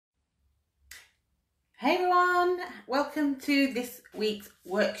Hey everyone, welcome to this week's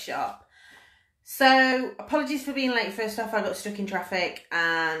workshop. So apologies for being late. First off, I got stuck in traffic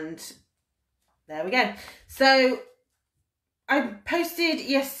and there we go. So I posted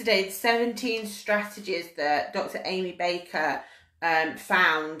yesterday the 17 strategies that Dr. Amy Baker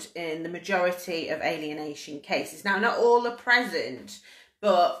found in the majority of alienation cases. Now, not all are present,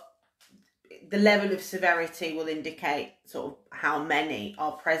 but the level of severity will indicate sort of how many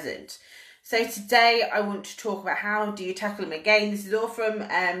are present. So today I want to talk about how do you tackle them. Again, this is all from,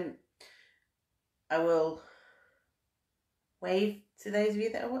 I will wave to those of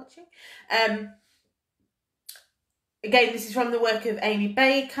you that are watching. Again, this is from the work of Amy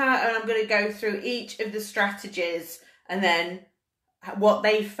Baker, and I'm going to go through each of the strategies and then what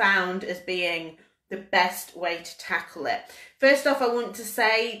they found as being the best way to tackle it. First off, I want to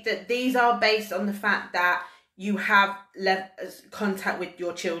say that these are based on the fact that you have contact with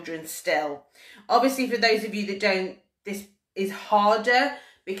your children still. Obviously, for those of you that don't, this is harder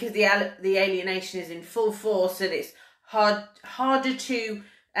because the alienation is in full force, and it's harder to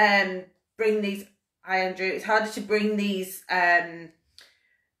bring these. Hi, Andrew. It's harder to bring these bring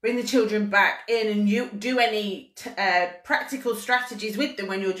the children back in and you do any practical strategies with them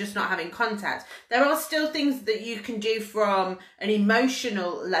when you're just not having contact. There are still things that you can do from an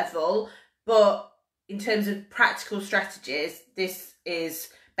emotional level, but in terms of practical strategies, this is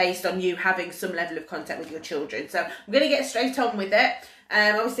based on you having some level of contact with your children. So I'm going to get straight on with it.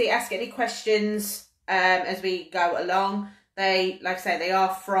 Obviously, ask any questions as we go along. They, like I say, they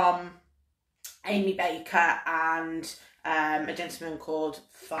are from Amy Baker and a gentleman called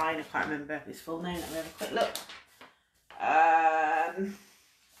Fine. I can't remember his full name. Let me have a quick look.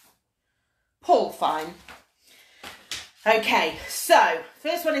 Paul Fine. Okay, so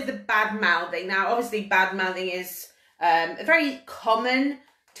first one is the bad mouthing. Now, obviously, bad mouthing is a very common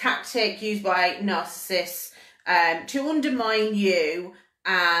tactic used by narcissists to undermine you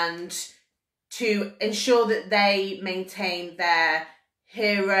and to ensure that they maintain their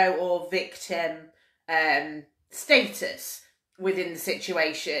hero or victim status within the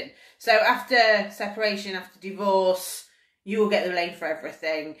situation. So after separation, after divorce, you will get the blame for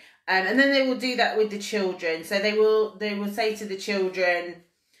everything. And then they will do that with the children. So they will say to the children,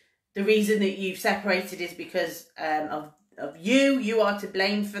 the reason that you've separated is because of you. You are to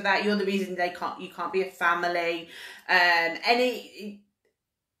blame for that. You're the reason you can't be a family.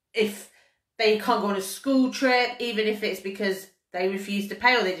 If they can't go on a school trip, even if it's because they refused to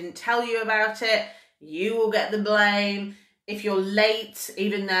pay or they didn't tell you about it, you will get the blame. If you're late,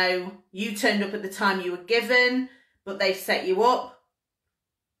 even though you turned up at the time you were given, but they've set you up,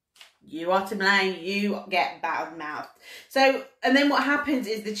 you are to blame. You get bad mouthed. So, and then what happens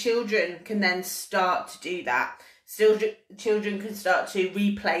is the children can then start to do that. Children can start to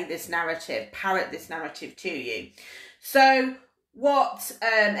replay this narrative, parrot this narrative to you. So what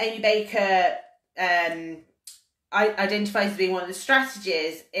Amy Baker identifies as being one of the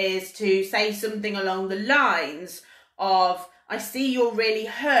strategies is to say something along the lines of, I see you're really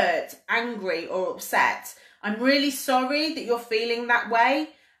hurt, angry or upset. I'm really sorry that you're feeling that way.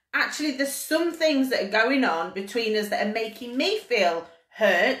 Actually, there's some things that are going on between us that are making me feel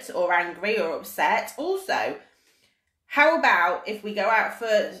hurt or angry or upset also. How about if we go out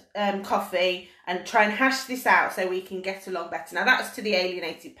for coffee and try and hash this out so we can get along better? Now, that's to the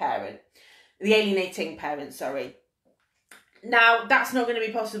alienating parent, sorry. Now, that's not going to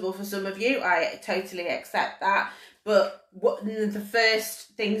be possible for some of you. I totally accept that. But what the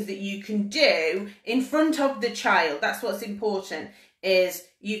first things that you can do in front of the child, that's what's important, is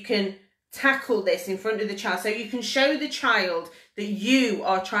you can tackle this in front of the child. So you can show the child that you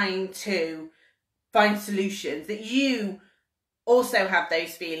are trying to find solutions, that you also have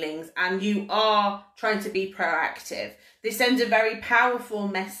those feelings and you are trying to be proactive. This sends a very powerful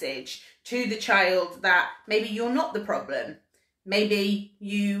message to the child that maybe you're not the problem. Maybe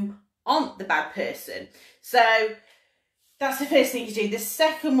you aren't the bad person. So that's the first thing to do. The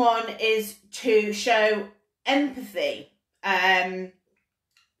second one is to show empathy.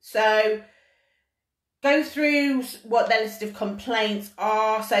 So go through what their list of complaints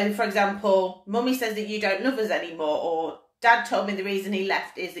are. So, for example, Mummy says that you don't love us anymore, or Dad told me the reason he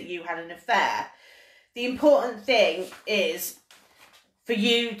left is that you had an affair. The important thing is for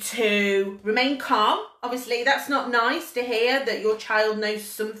you to remain calm. Obviously, that's not nice to hear that your child knows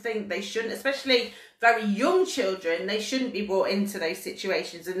something they shouldn't, especially very young children. They shouldn't be brought into those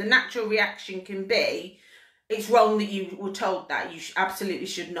situations. And the natural reaction can be, it's wrong that you were told that. You absolutely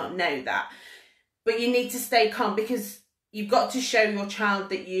should not know that. But you need to stay calm because you've got to show your child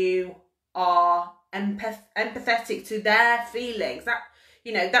that you are empathetic to their feelings. That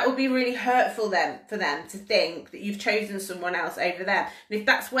You know, that would be really hurtful for them to think that you've chosen someone else over them. And if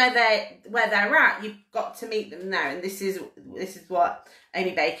that's where they're at, you've got to meet them there. And this is what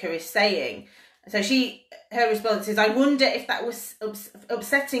Amy Baker is saying. So her response is, I wonder if that was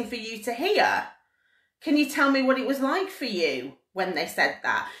upsetting for you to hear. Can you tell me what it was like for you when they said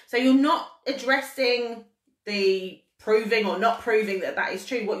that? So you're not addressing the proving or not proving that is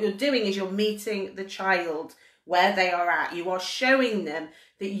true. What you're doing is you're meeting the child where they are at. You are showing them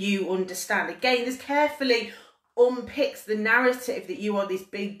that you understand. Again, this carefully unpicks the narrative that you are this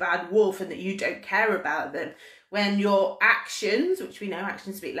big bad wolf and that you don't care about them, when your actions, which we know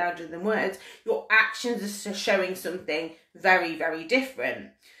actions speak louder than words, your actions are showing something very, very different.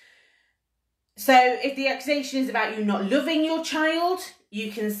 So if the accusation is about you not loving your child,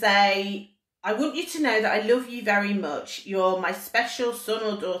 you can say, I want you to know that I love you very much. You're my special son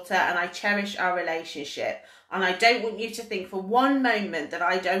or daughter and I cherish our relationship. And I don't want you to think for one moment that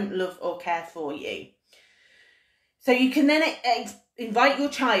I don't love or care for you. So you can then invite your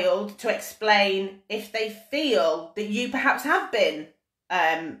child to explain if they feel that you perhaps have been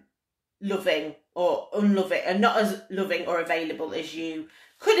loving or unloving and not as loving or available as you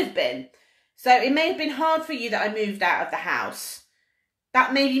could have been. So it may have been hard for you that I moved out of the house.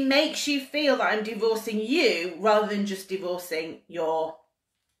 That maybe makes you feel that I'm divorcing you rather than just divorcing your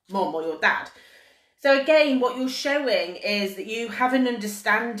mum or your dad. So again, what you're showing is that you have an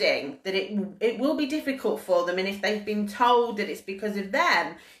understanding that it will be difficult for them. And if they've been told that it's because of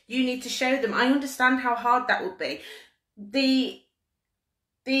them, you need to show them, I understand how hard that would be.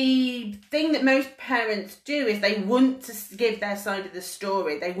 The thing that most parents do is they want to give their side of the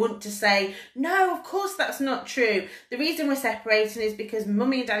story. They want to say, no, of course that's not true. The reason we're separating is because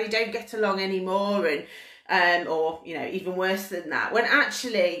mummy and daddy don't get along anymore, and or, you know, even worse than that. When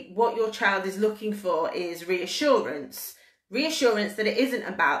actually what your child is looking for is reassurance. Reassurance that it isn't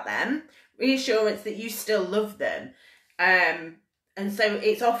about them. Reassurance that you still love them. And so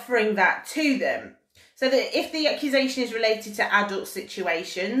it's offering that to them. So that if the accusation is related to adult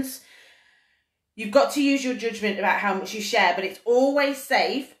situations, you've got to use your judgment about how much you share, but it's always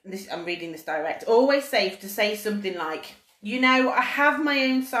safe, I'm reading this direct, always safe to say something like, you know, I have my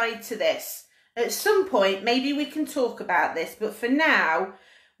own side to this. At some point, maybe we can talk about this, but for now,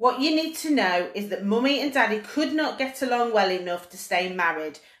 what you need to know is that mummy and daddy could not get along well enough to stay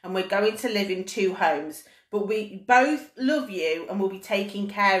married, and we're going to live in 2 homes. But we both love you and will be taking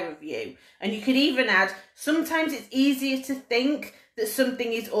care of you. And you could even add, sometimes it's easier to think that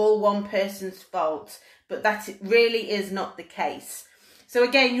something is all one person's fault, but that it really is not the case. So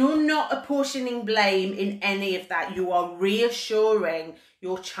again, you're not apportioning blame in any of that. You are reassuring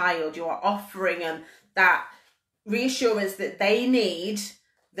your child. You are offering them that reassurance that they need,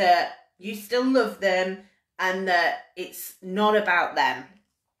 that you still love them and that it's not about them.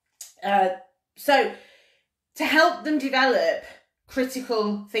 So to help them develop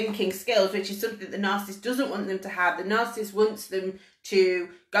critical thinking skills, which is something the narcissist doesn't want them to have. The narcissist wants them to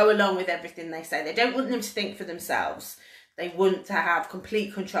go along with everything they say. They don't want them to think for themselves. They want to have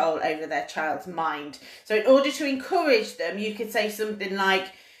complete control over their child's mind. So in order to encourage them, you could say something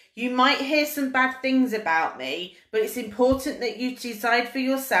like, you might hear some bad things about me, but it's important that you decide for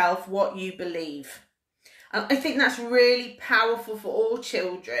yourself what you believe. And I think that's really powerful for all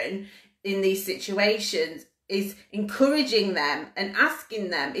children in these situations, is encouraging them and asking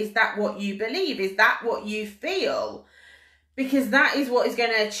them, is that what you believe? Is that what you feel? Because that is what is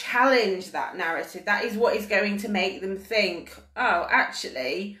going to challenge that narrative. That is what is going to make them think, oh,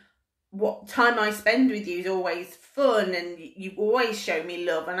 actually, what time I spend with you is always fun and you always show me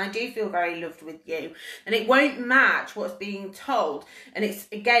love and I do feel very loved with you. And it won't match what's being told. And it's,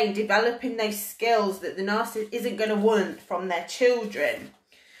 again, developing those skills that the narcissist isn't going to want from their children.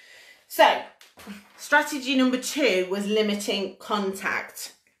 So, strategy number 2 was limiting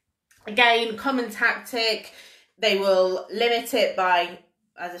contact. Again, common tactic. They will limit it by,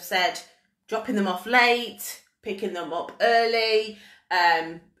 as I've said, dropping them off late, picking them up early.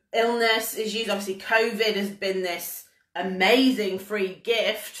 Illness is used. Obviously, COVID has been this amazing free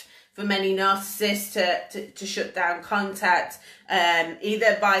gift for many narcissists to shut down contact,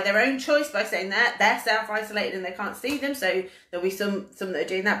 either by their own choice, by saying that they're self-isolated and they can't see them. So there'll be some that are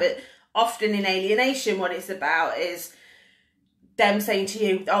doing that, but often in alienation, what it's about is them saying to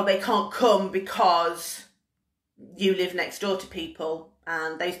you, oh, they can't come because you live next door to people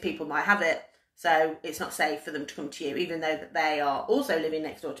and those people might have it. So it's not safe for them to come to you, even though that they are also living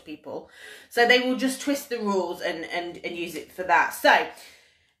next door to people. So they will just twist the rules and use it for that. So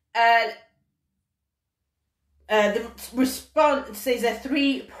The response is a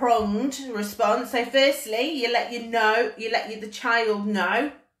three-pronged response. So firstly, you let the child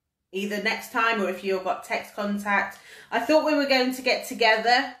know, either next time or if you've got text contact. I thought we were going to get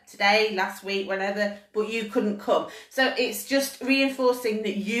together today, last week, whenever, but you couldn't come. So it's just reinforcing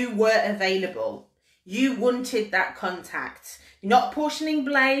that you were available. You wanted that contact. You're not portioning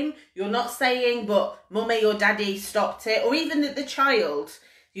blame. You're not saying, but mummy or daddy stopped it, or even the child.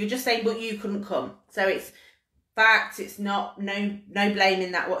 You're just saying, but you couldn't come. So it's fact. It's not no blame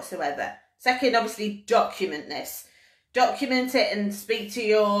in that whatsoever. Second, obviously, document this. Document it and speak to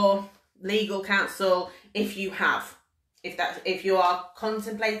your legal counsel if you have. If you are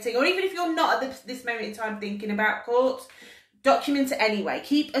contemplating, or even if you're not at this moment in time thinking about court, document it anyway.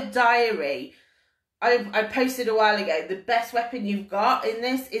 Keep a diary. I posted a while ago, the best weapon you've got in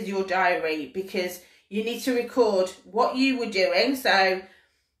this is your diary, because you need to record what you were doing. So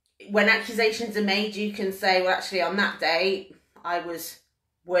when accusations are made, you can say, well, actually on that day I was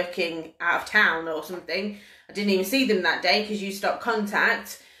working out of town or something. I didn't even see them that day because you stopped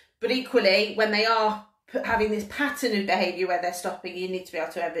contact. But equally, when they are having this pattern of behaviour where they're stopping, you need to be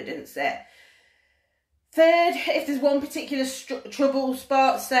able to evidence it. Third, if there's one particular trouble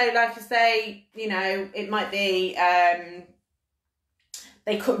spot, so like I say, you know, it might be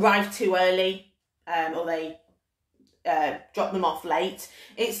they could arrive too early, or they drop them off late.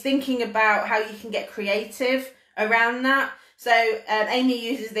 It's thinking about how you can get creative around that. So Amy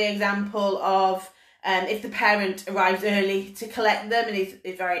uses the example of if the parent arrives early to collect them and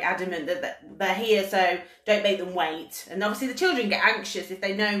is very adamant that they're here, so don't make them wait. And obviously the children get anxious if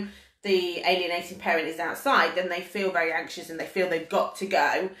they know the alienating parent is outside, then they feel very anxious and they feel they've got to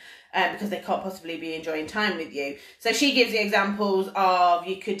go because they can't possibly be enjoying time with you. So she gives the examples of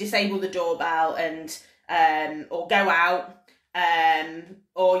you could disable the doorbell and or go out,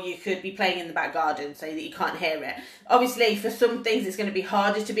 or you could be playing in the back garden so that you can't hear it. Obviously for some things it's going to be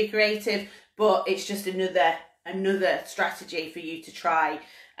harder to be creative, but it's just another strategy for you to try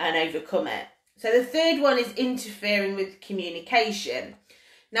and overcome it. So the third one is interfering with communication.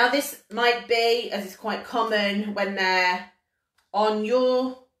 Now this might be, as is quite common when they're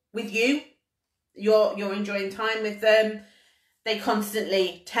with you, you're enjoying time with them, they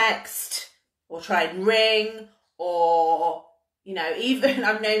constantly text or try and ring, or, you know, even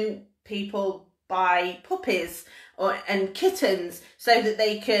I've known people buy puppies and kittens so that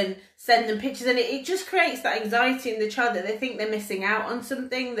they can send them pictures, and it just creates that anxiety in the child that they think they're missing out on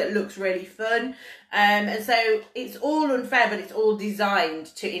something that looks really fun. And so it's all unfair, but it's all designed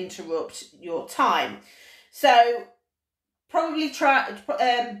to interrupt your time. So probably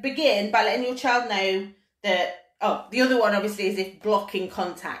begin by letting your child know that, the other one obviously is if blocking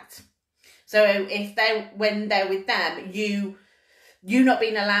contact. So if when they're with them, you not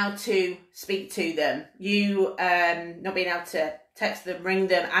being allowed to speak to them, you not being able to text them, ring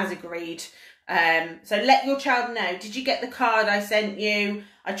them as agreed. So let your child know, did you get the card I sent you?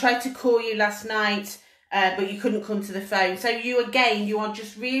 I tried to call you last night, but you couldn't come to the phone. So you are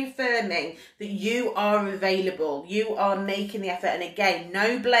just reaffirming that you are available. You are making the effort. And again,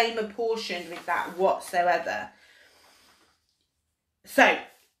 no blame apportioned with that whatsoever. So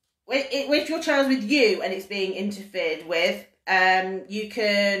if your child's with you and it's being interfered with, you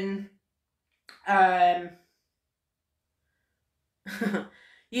can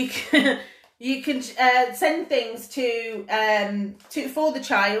you can send things for the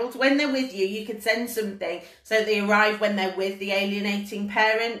child when they're with you. You could send something so they arrive when they're with the alienating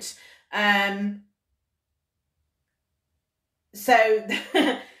parent. So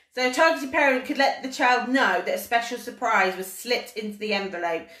a targeted parent could let the child know that a special surprise was slipped into the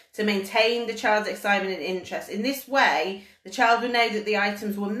envelope to maintain the child's excitement and interest. In this way, the child will know that the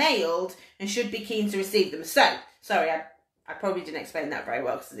items were mailed and should be keen to receive them. So, sorry, I probably didn't explain that very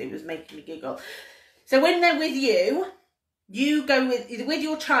well because it was making me giggle. So when they're with you, you go with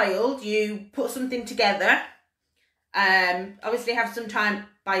your child, you put something together. Obviously have some time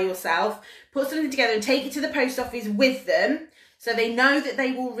by yourself. Put something together and take it to the post office with them, so they know that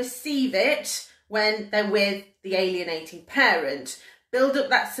they will receive it when they're with the alienating parent. Build up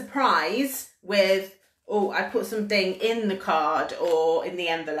that surprise with, I put something in the card or in the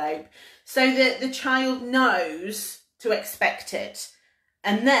envelope, so that the child knows to expect it.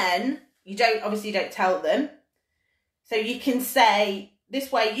 And then you don't tell them. So you can say,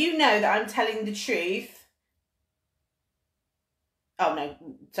 this way you know that I'm telling the truth. Oh no,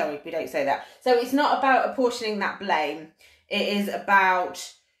 sorry, we don't say that. So it's not about apportioning that blame. It is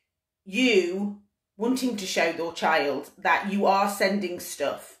about you wanting to show your child that you are sending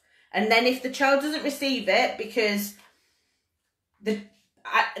stuff. And then if the child doesn't receive it because the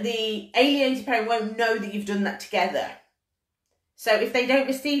the alienated parent won't know that you've done that together. So if they don't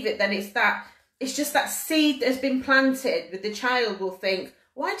receive it, then it's just that seed that's been planted with the child will think,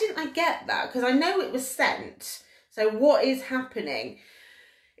 why didn't I get that? Because I know it was sent. So what is happening?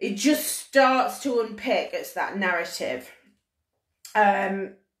 It just starts to unpick. It's that narrative.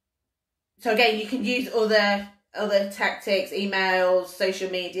 So again, you can use other tactics, emails,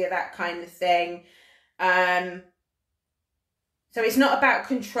 social media, that kind of thing. So it's not about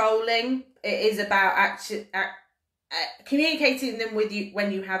controlling. It is about communicating them with you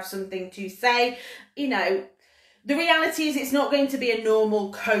when you have something to say. You know, the reality is it's not going to be a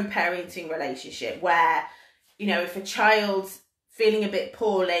normal co-parenting relationship where, you know, if a child's feeling a bit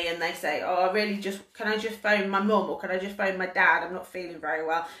poorly and they say, oh, can I just phone my mum, or can I just phone my dad? I'm not feeling very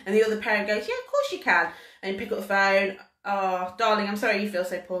well. And the other parent goes, yeah, of course you can. And you pick up the phone. Oh, darling, I'm sorry you feel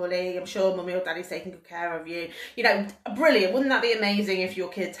so poorly. I'm sure mummy or daddy's taking good care of you. You know, brilliant. Wouldn't that be amazing if your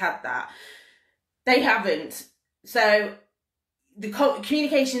kids had that? They haven't. So the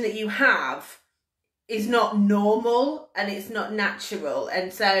communication that you have is not normal and it's not natural.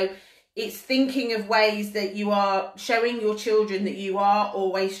 And so it's thinking of ways that you are showing your children that you are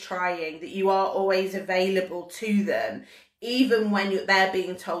always trying, that you are always available to them, even when they're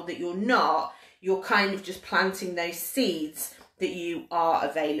being told that you're not. You're kind of just planting those seeds that you are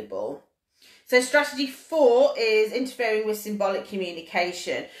available. So strategy 4 is interfering with symbolic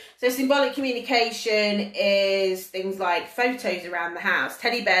communication. So symbolic communication is things like photos around the house,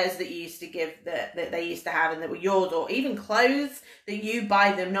 teddy bears that you used to give, that they used to have and that were yours, or even clothes that you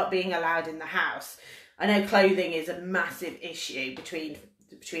buy them not being allowed in the house. I know clothing is a massive issue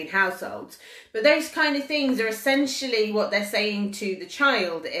between households, but those kind of things are essentially what they're saying to the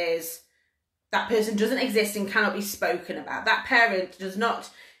child is, that person doesn't exist and cannot be spoken about. That parent does not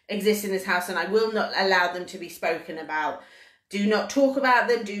exist in this house and I will not allow them to be spoken about. Do not talk about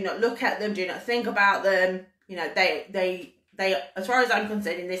them. Do not look at them. Do not think about them. You know, they, as far as I'm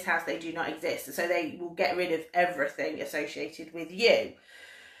concerned, in this house, they do not exist. So they will get rid of everything associated with you.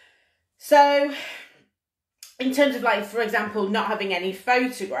 So in terms of, like, for example, not having any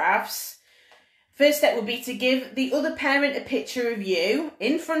photographs, first step would be to give the other parent a picture of you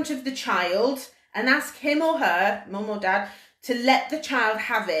in front of the child and ask him or her, mum or dad, to let the child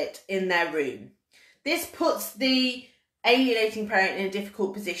have it in their room. This puts the alienating parent in a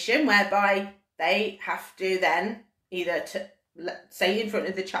difficult position whereby they have to then either say in front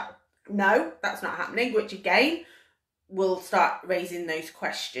of the child, no, that's not happening, which again will start raising those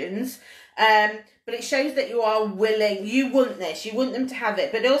questions. But it shows that you are willing, you want this, you want them to have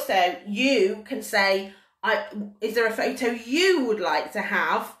it, but also you can say, is there a photo you would like to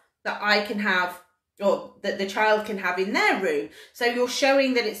have that I can have, or that the child can have in their room? So you're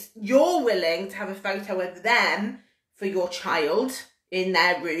showing that you're willing to have a photo of them for your child in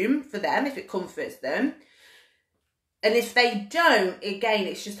their room for them, if it comforts them. And if they don't, again,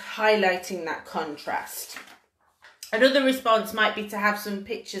 it's just highlighting that contrast. Another response might be to have some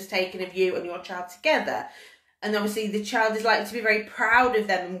pictures taken of you and your child together. And obviously the child is likely to be very proud of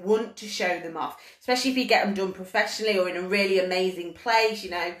them and want to show them off, especially if you get them done professionally or in a really amazing place.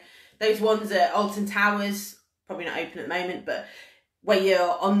 You know, those ones at Alton Towers, probably not open at the moment, but where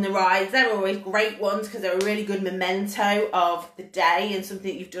you're on the rides, they're always great ones because they're a really good memento of the day and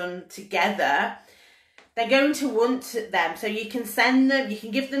something you've done together. They're going to want them, so you can send them, you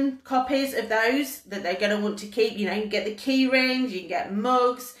can give them copies of those that they're going to want to keep. You know, you can get the key rings, you can get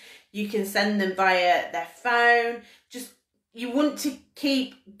mugs, you can send them via their phone. Just, you want to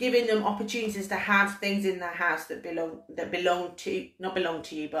keep giving them opportunities to have things in their house that not belong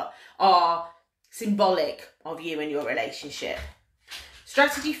to you, but are symbolic of you and your relationship.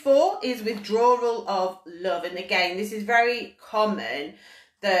 Strategy 4 is withdrawal of love. And again, this is very common,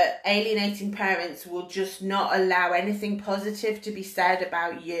 that alienating parents will just not allow anything positive to be said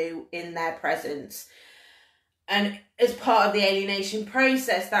about you in their presence. And as part of the alienation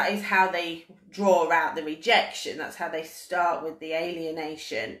process, that is how they draw out the rejection. That's how they start with the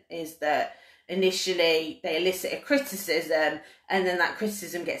alienation, is that initially they elicit a criticism and then that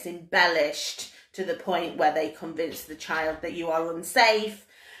criticism gets embellished to the point where they convince the child that you are unsafe.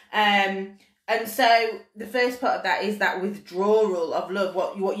 And so the first part of that is that withdrawal of love.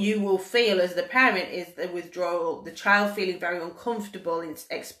 What you will feel as the parent is the withdrawal, the child feeling very uncomfortable in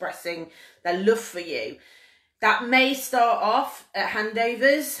expressing their love for you. That may start off at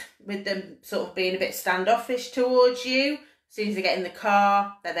handovers with them sort of being a bit standoffish towards you. As soon as they get in the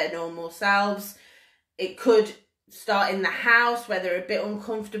car, they're their normal selves. It could start in the house where they're a bit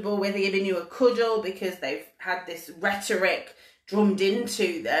uncomfortable with giving you a cuddle because they've had this rhetoric drummed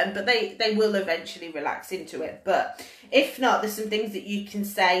into them, but they will eventually relax into it. But if not, there's some things that you can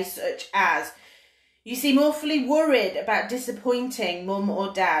say, such as, you seem awfully worried about disappointing mum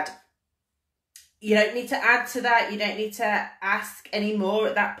or dad. You don't need to add to that. You don't need to ask any more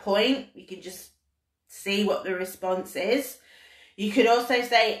at that point. You can just see what the response is. You could also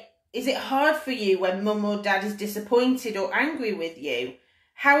say, is it hard for you when mum or dad is disappointed or angry with you?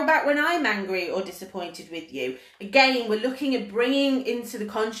 How about when I'm angry or disappointed with you? Again, we're looking at bringing into the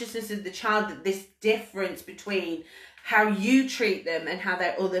consciousness of the child that this difference between how you treat them and how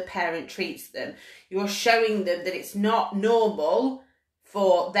their other parent treats them. You're showing them that it's not normal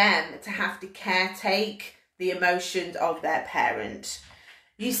for them to have to caretake the emotions of their parent.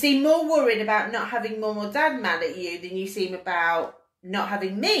 You seem more worried about not having mum or dad mad at you than you seem about not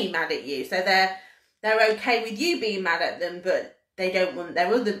having me mad at you. So they're okay with you being mad at them, but they don't want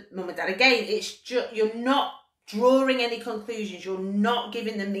their other mum and dad. Again, it's just, you're not drawing any conclusions. You're not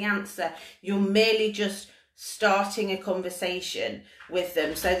giving them the answer. You're merely just starting a conversation with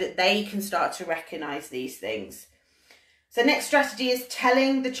them so that they can start to recognise these things. So next strategy is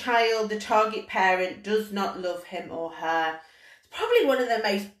telling the child the target parent does not love him or her. It's probably one of the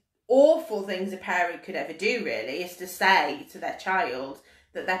most awful things a parent could ever do, really, is to say to their child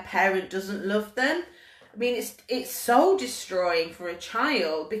that their parent doesn't love them. I mean, it's soul destroying for a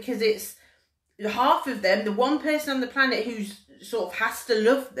child, because it's half of them, the one person on the planet who's sort of has to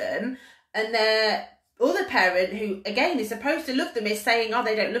love them, and their other parent, who again is supposed to love them, is saying, oh,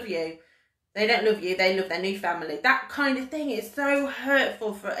 they don't love you. They don't love you. They love their new family. That kind of thing is so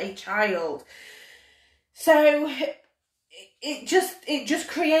hurtful for a child. So it just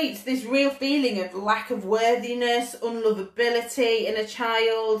creates this real feeling of lack of worthiness, unlovability in a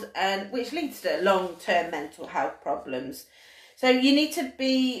child, and which leads to long-term mental health problems. So you need to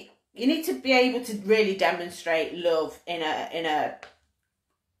be able to really demonstrate love in an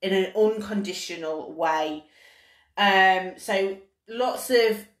unconditional way. So lots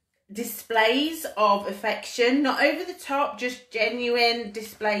of displays of affection, not over the top, just genuine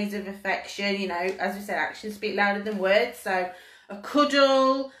displays of affection. You know, as we said, actions speak louder than words. So a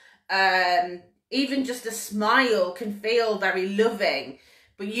cuddle, even just a smile can feel very loving,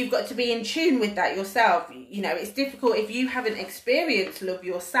 but you've got to be in tune with that yourself. You know, it's difficult if you haven't experienced love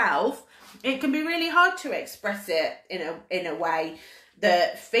yourself. It can be really hard to express it in a way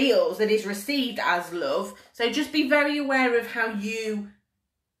that is received as love. So just be very aware of how you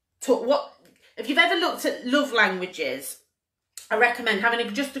if you've ever looked at love languages, I recommend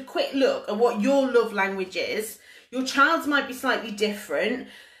having just a quick look at what your love language is. Your child's might be slightly different,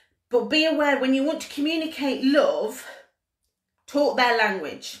 but be aware when you want to communicate love, talk their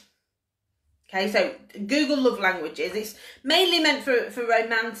language. Okay, so Google love languages. It's mainly meant for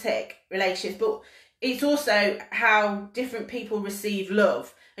romantic relationships, but it's also how different people receive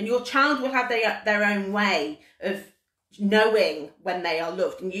love. And your child will have their own way of knowing when they are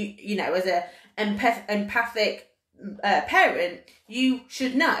loved, and you know, as a empathic parent, you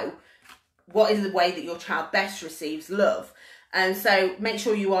should know what is the way that your child best receives love, and so make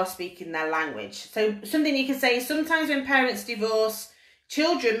sure you are speaking their language. So something you can say is, sometimes when parents divorce,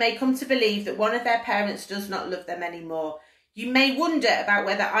 children may come to believe that one of their parents does not love them anymore. You may wonder about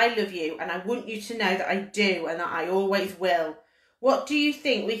whether I love you, and I want you to know that I do and that I always will. What do you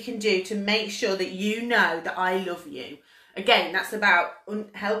think we can do to make sure that you know that I love you? Again, that's about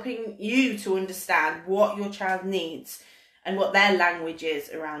helping you to understand what your child needs and what their language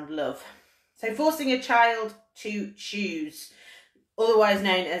is around love. So forcing a child to choose, otherwise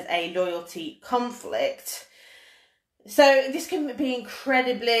known as a loyalty conflict. So this can be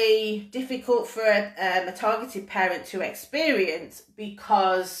incredibly difficult for a targeted parent to experience,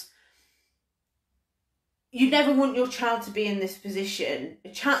 because you never want your child to be in this position.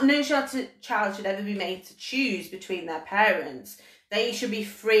 No child should ever be made to choose between their parents. They should be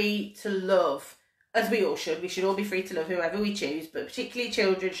free to love, as we all should. We should all be free to love whoever we choose, but particularly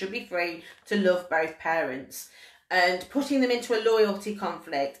children should be free to love both parents. And putting them into a loyalty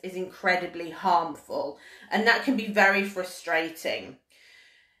conflict is incredibly harmful, and that can be very frustrating.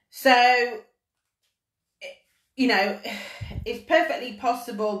 So, you know, it's perfectly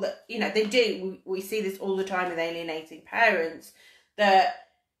possible that, you know, we see this all the time with alienating parents, that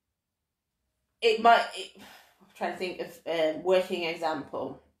I'm trying to think of a working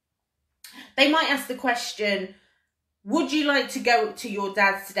example. They might ask the question, would you like to go to your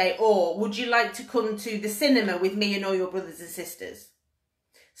dad's today, or would you like to come to the cinema with me and all your brothers and sisters?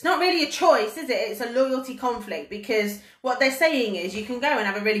 It's not really a choice, is it? It's a loyalty conflict, because what they're saying is you can go and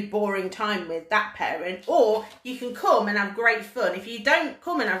have a really boring time with that parent, or you can come and have great fun. If you don't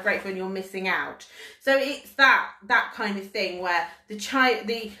come and have great fun, you're missing out. So it's that kind of thing where the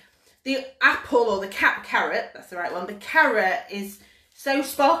apple or the carrot, that's the right one, the carrot is so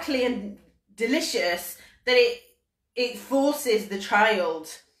sparkly and delicious that it forces the child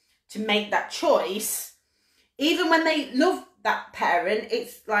to make that choice. Even when they love that parent,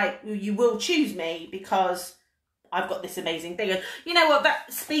 it's like, you will choose me because I've got this amazing thing. And you know what,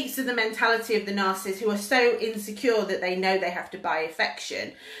 that speaks to the mentality of the narcissists, who are so insecure that they know they have to buy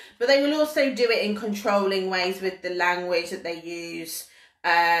affection. But they will also do it in controlling ways with the language that they use,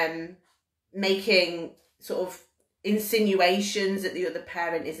 making sort of insinuations that the other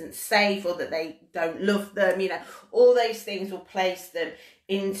parent isn't safe or that they don't love them. You know, all those things will place them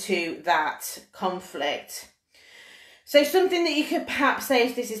into that conflict. So something that you could perhaps say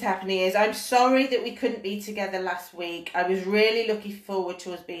if this is happening is, I'm sorry that we couldn't be together last week. I was really looking forward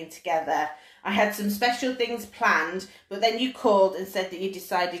to us being together. I had some special things planned, but then you called and said that you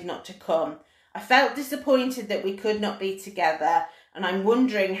decided not to come. I felt disappointed that we could not be together, and I'm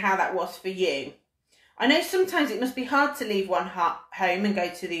wondering how that was for you. I know sometimes it must be hard to leave one home and go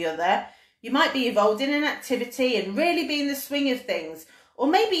to the other. You might be involved in an activity and really be in the swing of things. Or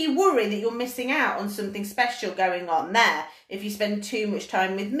maybe you worry that you're missing out on something special going on there if you spend too much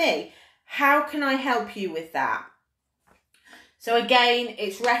time with me. How can I help you with that? So again,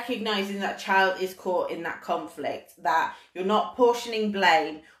 it's recognising that child is caught in that conflict, that you're not portioning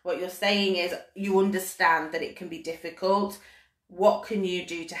blame. What you're saying is you understand that it can be difficult. What can you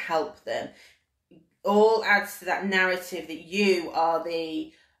do to help them? All adds to that narrative that you are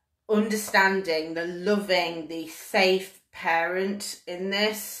the understanding, the loving, the safe parent in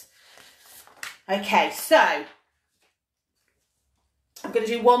this. Okay, so I'm going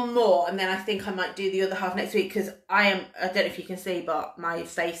to do one more, and then I think I might do the other half next week, because I don't know if you can see, but my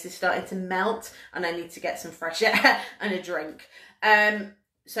face is starting to melt and I need to get some fresh air and a drink.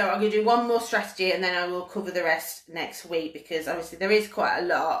 So I'm going to do one more strategy, and then I will cover the rest next week, because obviously there is quite a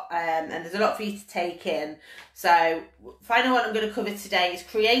lot, and there's a lot for you to take in. So final one I'm going to cover today is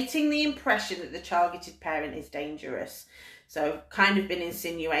creating the impression that the targeted parent is dangerous. So I've kind of been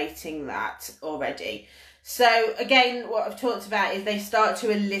insinuating that already. So again, what I've talked about is they start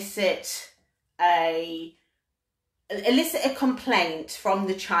to elicit a complaint from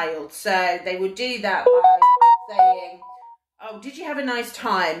the child. So they would do that by saying, oh, did you have a nice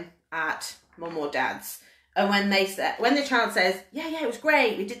time at mum or dad's? And when the child says, yeah, it was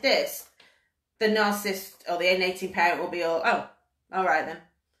great, we did this, the narcissist or the alienating parent will be all right then.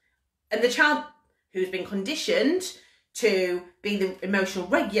 And the child, who's been conditioned to be the emotional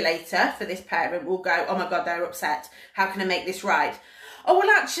regulator for this parent, will go, oh my God, they're upset. How can I make this right? Oh, well,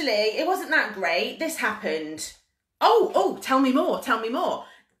 actually, it wasn't that great. This happened. Oh, tell me more.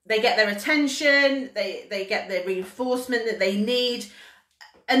 They get their attention, they get the reinforcement that they need,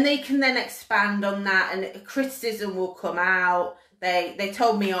 and they can then expand on that, and criticism will come out. They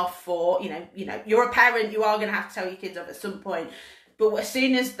told me off for, you know, you're a parent, you are going to have to tell your kids off at some point. But as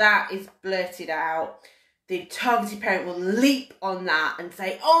soon as that is blurted out, the targeted parent will leap on that and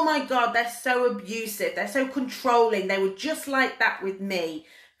say, oh my God, they're so abusive, they're so controlling, they were just like that with me,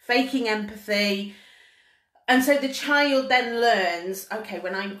 faking empathy. And so the child then learns, okay,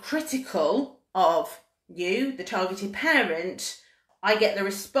 when I'm critical of you, the targeted parent, I get the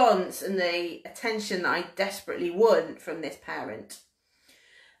response and the attention that I desperately want from this parent.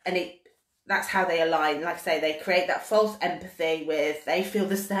 And that's how they align. Like I say, they create that false empathy with, they feel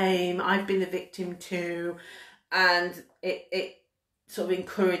the same, I've been the victim too. And it sort of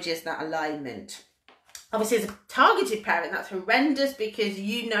encourages that alignment. Obviously, as a targeted parent, that's horrendous, because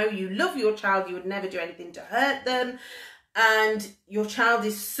you know you love your child, you would never do anything to hurt them, and your child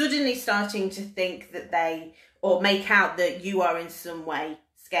is suddenly starting to think that or make out that you are in some way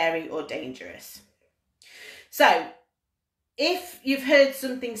scary or dangerous. So, if you've heard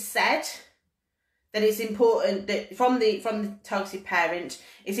something said that it's important that from the targeted parent,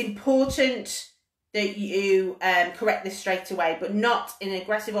 it's important that you correct this straight away, but not in an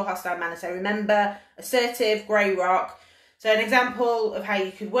aggressive or hostile manner. So remember, assertive, grey rock. So an example of how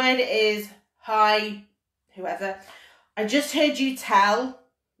you could word it is, hi, whoever, I just heard you tell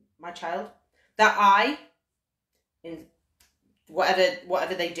my child that in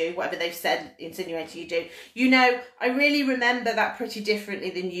whatever they do, whatever they've said, insinuating you do, you know, I really remember that pretty differently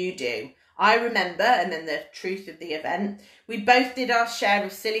than you do. I remember, and then the truth of the event. We both did our share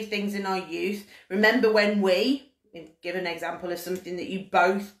of silly things in our youth. Remember when give an example of something that you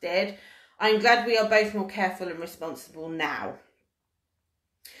both did. I'm glad we are both more careful and responsible now.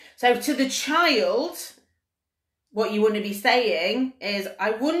 So to the child, what you want to be saying is,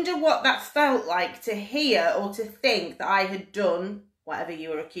 I wonder what that felt like to hear or to think that I had done whatever you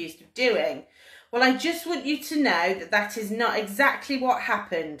were accused of doing. Well, I just want you to know that that is not exactly what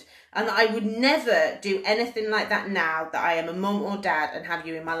happened, and that I would never do anything like that now that I am a mum or dad and have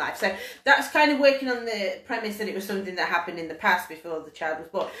you in my life. So that's kind of working on the premise that it was something that happened in the past before the child was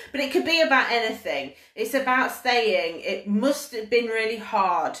born. But it could be about anything. It's about saying it must have been really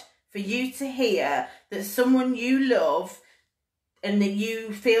hard for you to hear that someone you love and that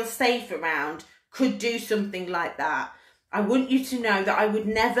you feel safe around could do something like that. I want you to know that I would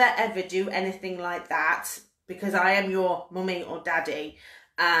never ever do anything like that, because I am your mummy or daddy,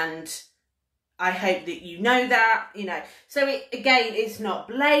 and I hope that you know that, you know. So again, it's not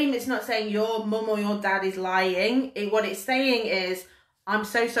blame. It's not saying your mum or your dad is lying. What it's saying is, I'm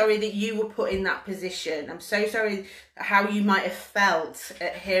so sorry that you were put in that position. I'm so sorry how you might have felt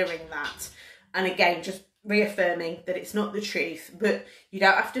at hearing that. And again, just reaffirming that it's not the truth, but you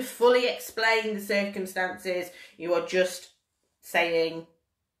don't have to fully explain the circumstances. You are just saying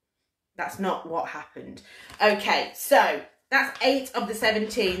that's not what happened. Okay, so that's 8 of the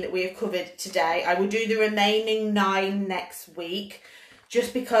 17 that we have covered today. I will do the remaining 9 next week,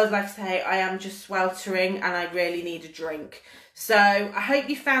 just because, like I say, I am just sweltering and I really need a drink. So I hope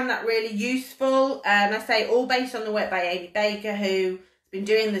you found that really useful. I say all based on the work by Amy Baker, who been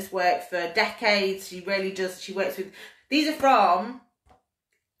doing this work for decades. She really does. She works with, these are from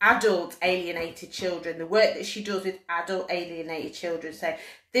adult alienated children, the work that she does with adult alienated children. So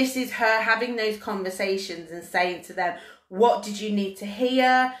this is her having those conversations and saying to them, what did you need to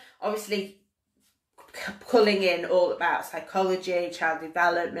hear? Obviously pulling in all about psychology, child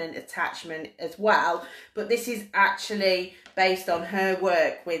development, attachment as well. But this is actually based on her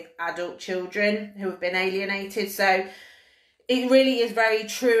work with adult children who have been alienated. So it really is very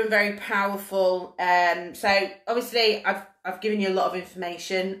true and very powerful. So obviously I've given you a lot of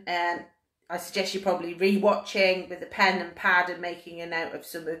information, and I suggest you probably re-watching with a pen and pad and making a note of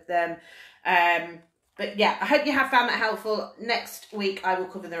some of them. But yeah, I hope you have found that helpful. Next week I will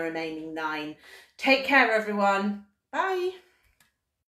cover the remaining 9. Take care, everyone. Bye.